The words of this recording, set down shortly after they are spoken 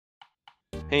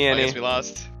Hey, Annie. I guess we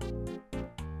lost.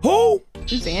 Who?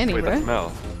 Who's Annie, Wait, bro? that's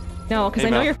Mel. No, because Hey,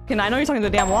 I know Mel. I know you're talking to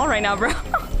the damn wall right now, bro.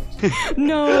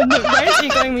 no, why is he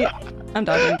going me? I'm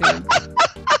dodging, dude.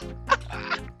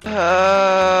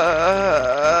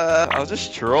 I was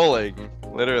just trolling,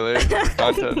 literally.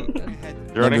 Content.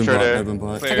 You're running short air. I can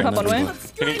hop one way.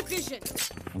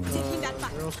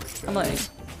 I'm like,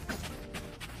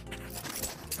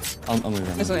 I'm moving.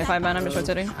 there's only 5 man. I'm just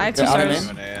rotating. I have 2 Yeah, stars.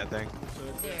 I think.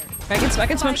 I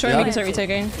can smoke short and Yeah. we can start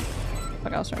retaking.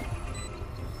 Fuck, I'll start.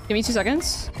 Give me 2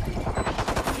 seconds.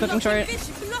 Smoking short.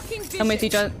 I'm with you,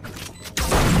 Jet.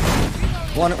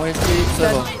 One HP,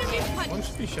 servo. One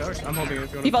should be showers. I'm holding it.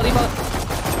 If you want Default, default.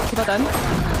 Default dead.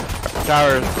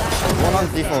 Towers. One on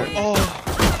default. Oh.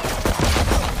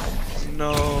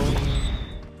 No.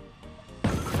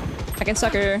 I can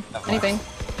sucker anything.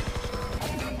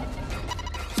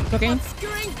 Smoking.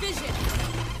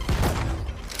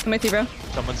 I'm with you, bro.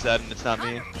 Someone's dead and it's not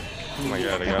me. Oh my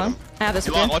god, I Have got fun. him. I have this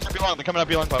Be with long, you. watch it be long. They're coming up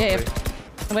be long probably. Yeah, yeah.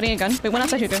 I'm waiting a gun. Wait, one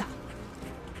outside hookah.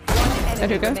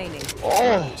 Outside hookah.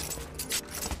 Oh!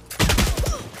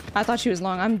 I thought she was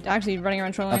long. I'm actually running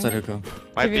around trolling. Outside hookah.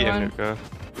 Might be in 2v1.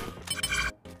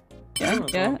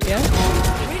 hookah. Yeah.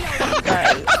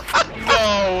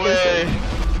 No way!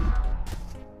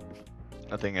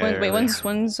 Nothing Wait,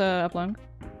 one's up long.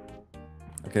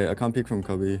 Okay, I can't peek from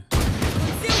Kobe.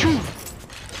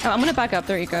 Oh, I'm gonna back up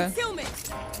their eco.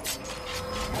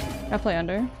 I'll play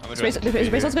under. doing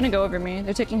Bracelet's gonna go over me.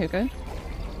 They're taking hookah.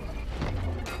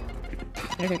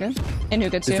 They're hookah. And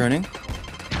hookah too. He's turning.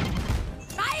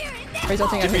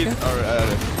 Braceletting at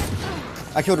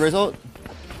hookah. I killed Result.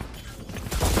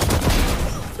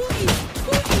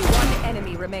 One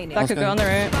enemy remaining. Back hookah on the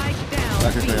right. Back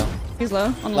hookah, yeah. He's low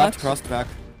on the Left, left. crossed back.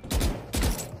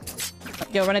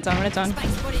 Yo, run it down, run it down.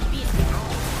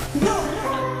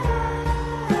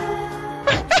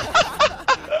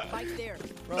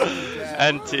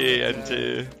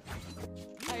 NT.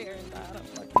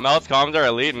 Mel's comms are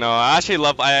elite. No, I actually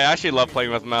love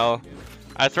playing with Mel.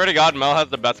 I swear to God, Mel has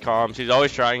the best comms. She's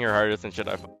always trying her hardest and shit.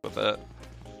 I fuck with it.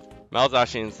 Mel's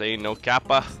actually insane. No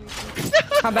kappa.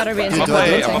 How bad are we in I'm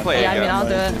gonna play Yeah, I mean, again. I'll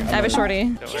do it. I have a shorty.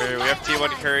 Don't worry, we have T1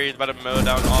 Curry. He's about to mow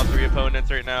down all 3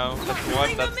 opponents right now. That's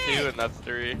 1, that's 2, and that's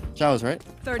 3. Showers, right?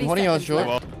 30 I'm holding you on seconds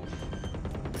short.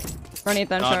 Run it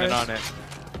then, On it, short. on it.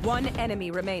 One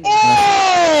enemy remaining.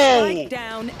 Oh! Strike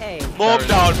down A. Mow him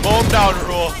down,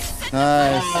 rule.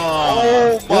 Nice.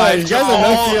 Oh my You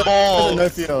guys are no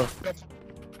feel.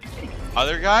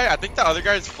 Other guy? I think the other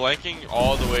guy is flanking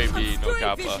all the way B, no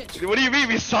kappa. What do you mean?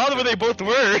 We saw them where they both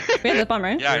were. We have the bomb,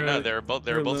 right? Yeah, I know. They were both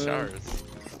showers.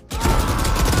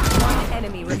 One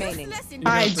enemy remaining.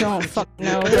 I don't fucking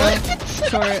know, bro.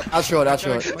 Short. Out short.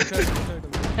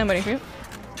 I'm waiting for you.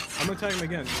 I'm gonna tag him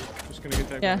again. Just gonna get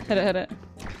tagged. Yeah, hit it.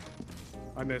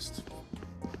 I missed.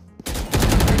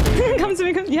 Come to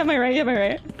me, come. You have my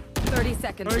right. 30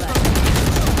 seconds left.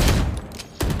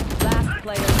 Last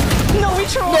player. No, we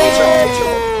trolled.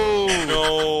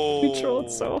 No. We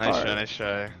trolled so hard. Nice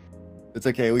try. It's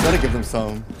okay, we gotta give them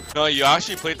some. No, you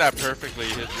actually played that perfectly.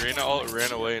 His Reyna ult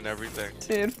ran away and everything.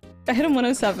 Dude, I hit him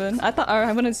 107. I thought, or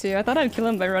 102. I thought I'd kill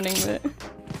him by running, but.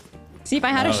 See, if I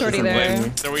had a shorty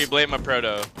there. So we blame a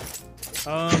proto.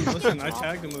 Listen, I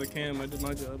tagged him with a cam. I did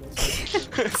my job.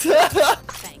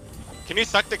 Can you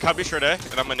suck the cubby short A?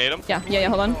 And I'm gonna nade him? Yeah,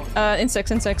 hold on. In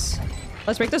 6.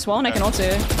 Let's break this wall and I can ult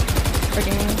it.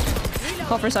 Freaking.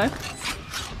 Call for a sec.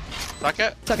 Suck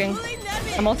it? Sucking.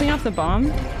 I'm ulting off the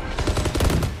bomb.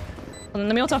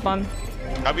 Let me ult off bomb.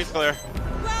 Cubby's clear. I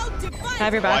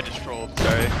have your Oh, I back. just trolled.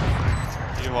 Sorry.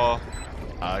 D-wall.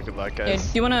 Good luck, Yeah, guys.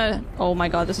 do you wanna? Oh my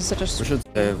god, this is such a.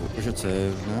 We should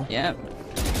save, no? Yeah.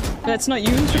 That's not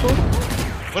you, triple.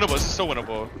 Winnable. This is so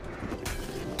winnable.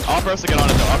 I'll press to get on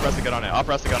it though. I'll press to get on it. I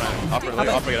got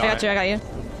you.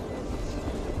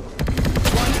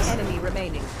 One enemy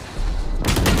remaining.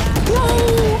 No!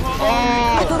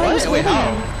 Oh, wait,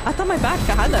 how? I thought my back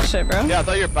had that shit, bro. Yeah, I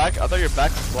thought your back was I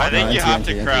blocked. think you have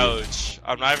to NT. crouch.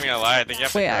 I'm not even gonna lie. I think you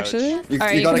have to Wait, crouch. actually? You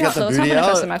Alright, you gotta can get the let's hop booty on a out.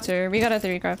 custom after. We got a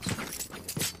 3 craft.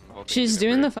 She's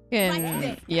doing the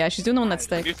fucking. Yeah, she's doing the one that's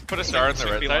thick. You put a star on the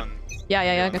right side?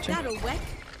 Yeah, I got you.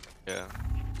 Yeah.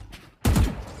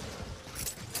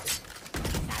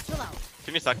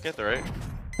 Can you suck it, the right?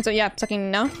 So, yeah, sucking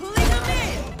now.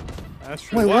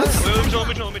 Astra. Wait, what? Let me jump.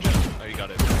 Oh, you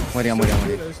got it. I'm waiting.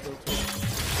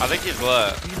 I think he's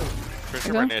lit. Pretty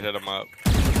sure Okay. Nate hit him up.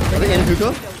 Are they in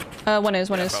hookah? One is.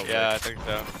 Yeah, I think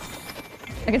so.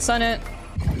 I can stun it.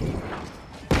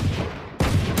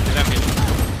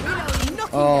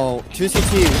 Oh, 2 CT,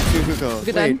 2 hookah. Good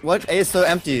Wait, then. what? A is so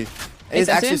empty. A is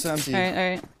actually so empty.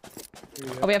 Alright.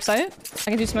 Oh, we have sight?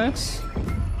 I can do smokes.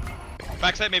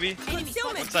 Backside maybe. One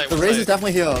side. The One Raze is side.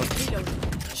 definitely here.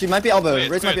 She might be elbow. Wait,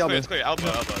 Raze might be elbow. It's clear.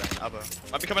 Elbow.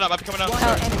 Might be coming up. One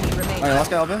enemy remaining. Alright, last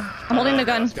guy elbow. I'm holding the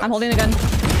gun. I'm holding the gun.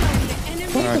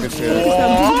 Alright, good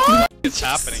shit. It's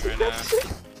happening right now.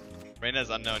 Reyna's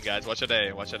unknown, guys. Watch a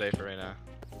day for Reyna.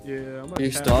 Yeah, I'm gonna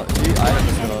You cap. stop. I have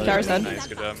to start. Shower's dead. Nice,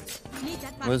 good job.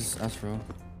 Where's Astra?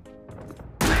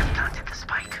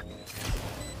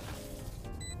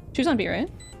 She was on B, right?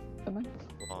 Come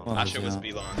Oh, Astra was yeah.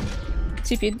 B long.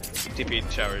 TP'd. TP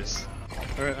showers.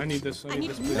 Alright, I need this. I need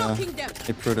this, please. Yeah.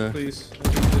 Hey, Prudo. Please. I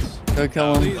need this. Go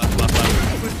kill him.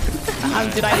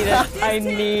 Left. Dude, I need it. I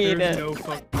need There's it. no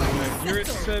fucking way. You're at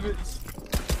 7.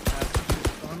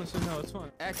 Honestly, no, it's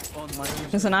fine.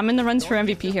 Listen, I'm in the runs for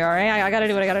MVP here, alright? I gotta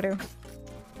do what I gotta do.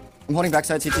 I'm holding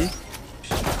backside CT.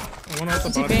 I wanna hit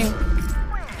the bottom.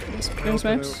 TPing. Doing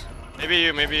smokes. Maybe you.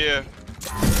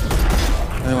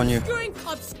 Only on you.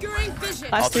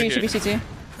 Last three should be CT.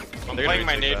 I'm playing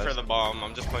my nade for the bomb.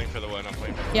 I'm just playing for the win.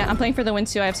 Yeah, I'm playing for the win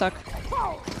too. I have suck.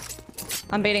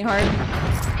 I'm baiting hard.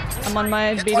 I'm on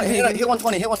my baiting. Hit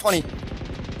 120. Hit 120.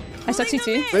 I suck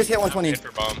CT. Raze hit 120. Nade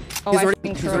for bomb. Oh, He's I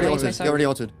already fucking ulted. He suck. already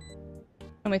ulted.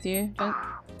 I'm with you. Don't.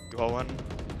 You hold one.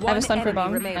 I have a stun for enemy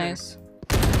bomb. remaining. Nice.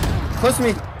 Close to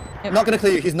me. Yep. Not gonna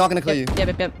clear you. He's not gonna clear you.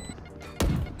 Yep.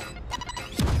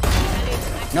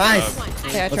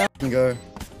 Nice. Yeah, I try. Let's go.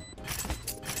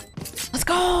 Let's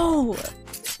go!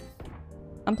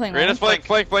 I'm playing. Reyna's well.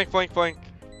 flank.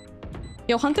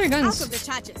 Yo, Hunter guns.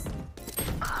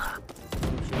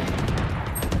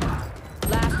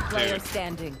 Last player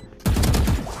standing.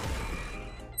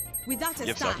 You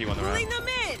have Saki on the round.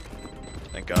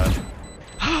 Thank God.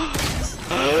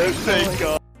 Thank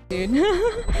God. Dude.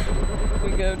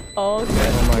 We go all good.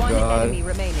 Oh my One god. enemy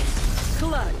remaining.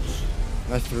 Clutch.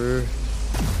 I threw.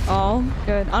 All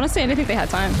good. Honestly, I didn't think they had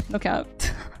time. No cap.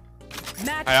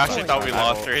 Match I actually point. thought we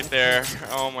lost right there.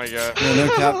 Oh my god. No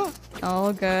cap.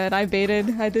 All good. I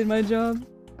baited. I did my job.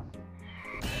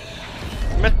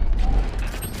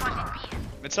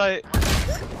 Midside.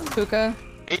 Puka.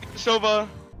 Sova.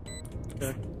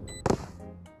 Okay.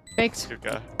 Baked.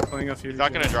 Kuka. Playing off you. He's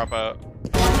not gonna drop out.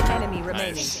 One enemy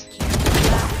remaining. Nice.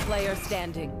 Last player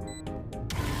standing.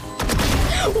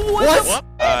 What?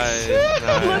 Nice.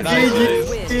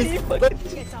 Win.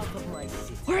 GG. Get out of my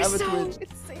city. We're Have a so twitch.